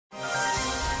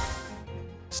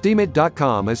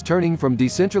Steemit.com is turning from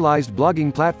decentralized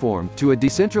blogging platform to a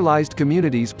decentralized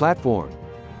communities platform.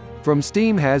 From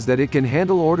Steem has that it can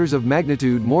handle orders of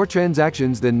magnitude more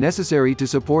transactions than necessary to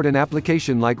support an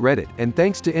application like Reddit, and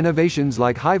thanks to innovations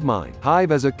like Hivemind,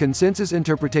 Hive as a consensus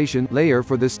interpretation layer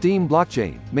for the Steem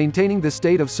blockchain, maintaining the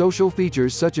state of social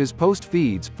features such as post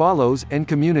feeds, follows, and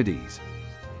communities.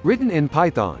 Written in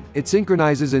Python, it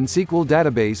synchronizes in SQL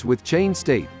database with chain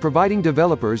state, providing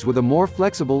developers with a more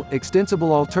flexible,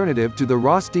 extensible alternative to the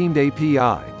raw steemd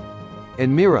API.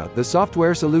 And MIRA, the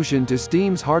software solution to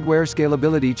Steem's hardware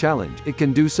scalability challenge, it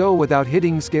can do so without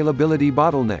hitting scalability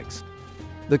bottlenecks.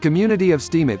 The community of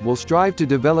Steemit will strive to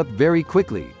develop very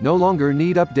quickly, no longer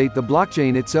need update the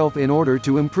blockchain itself in order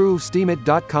to improve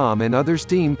Steemit.com and other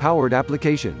Steem-powered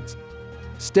applications.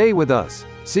 Stay with us.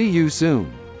 See you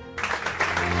soon.